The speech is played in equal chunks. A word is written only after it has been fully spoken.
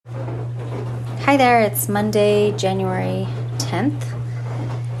Hi there, it's Monday, January 10th,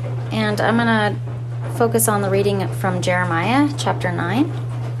 and I'm going to focus on the reading from Jeremiah chapter 9.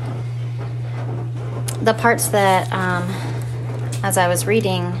 The parts that, as I was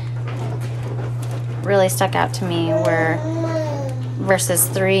reading, really stuck out to me were verses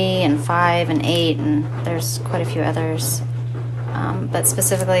 3 and 5 and 8, and there's quite a few others. But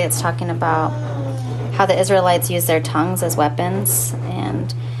specifically, it's talking about how the Israelites use their tongues as weapons,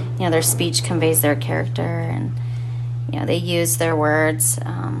 and their speech conveys their character, and they use their words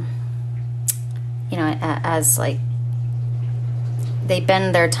as like they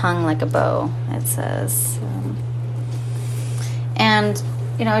bend their tongue like a bow, it says. And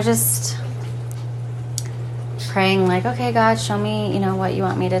just praying like, okay, God, show me what you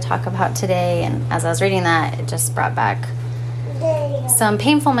want me to talk about today. And as I was reading that, it just brought back some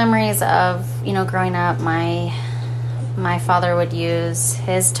painful memories of growing up. My father would use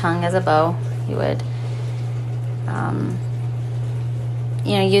his tongue as a bow. He would,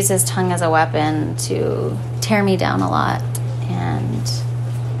 use his tongue as a weapon to tear me down a lot and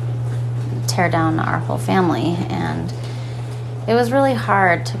tear down our whole family. And it was really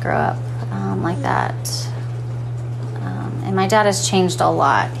hard to grow up like that. And my dad has changed a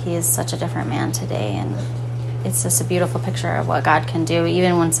lot. He is such a different man today, and it's just a beautiful picture of what God can do.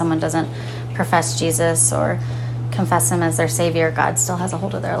 Even when someone doesn't profess Jesus or confess him as their savior, God still has a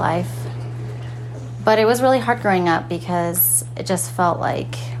hold of their life. But it was really hard growing up because it just felt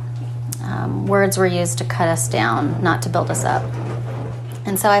like words were used to cut us down, not to build us up.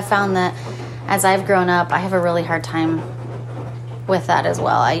 And so I found that as I've grown up, I have a really hard time with that as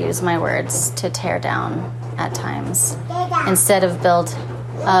well. I use my words to tear down at times instead of build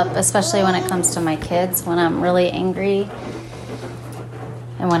up, especially when it comes to my kids. When I'm really angry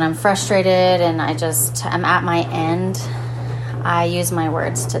and when I'm frustrated and I'm at my end, I use my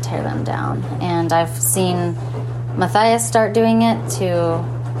words to tear them down. And I've seen Matthias start doing it to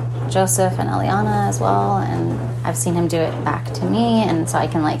Joseph and Eliana as well, and I've seen him do it back to me. And so I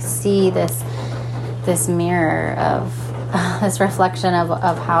can see this mirror of this reflection of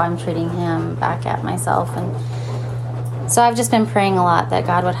how I'm treating him back at myself. And so I've just been praying a lot that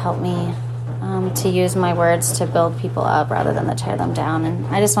God would help me to use my words to build people up rather than to tear them down. And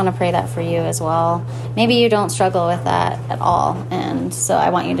I just want to pray that for you as well. Maybe you don't struggle with that at all, and so I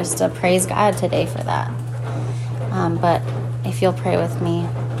want you just to praise God today for that. But if you'll pray with me.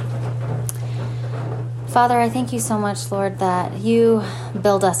 Father, I thank you so much, Lord, that you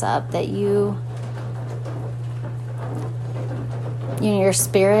build us up, that your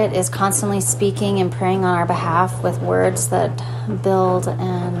Spirit is constantly speaking and praying on our behalf with words that build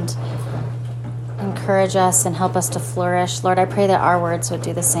and encourage us and help us to flourish. Lord, I pray that our words would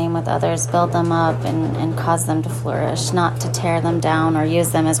do the same with others, build them up and cause them to flourish, not to tear them down or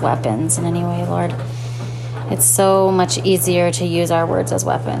use them as weapons in any way, Lord. It's so much easier to use our words as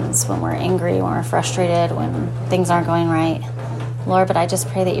weapons when we're angry, when we're frustrated, when things aren't going right. Lord, but I just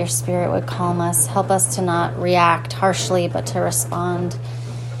pray that your Spirit would calm us, help us to not react harshly, but to respond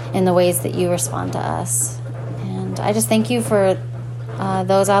in the ways that you respond to us. And I just thank you for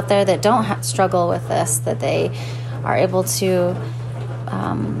those out there that don't struggle with this, that they are able to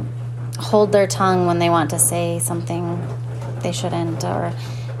hold their tongue when they want to say something they shouldn't, or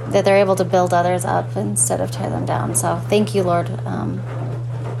that they're able to build others up instead of tear them down. So thank you, Lord.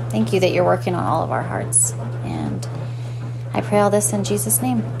 Thank you that you're working on all of our hearts. And I pray all this in Jesus'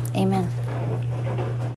 name. Amen.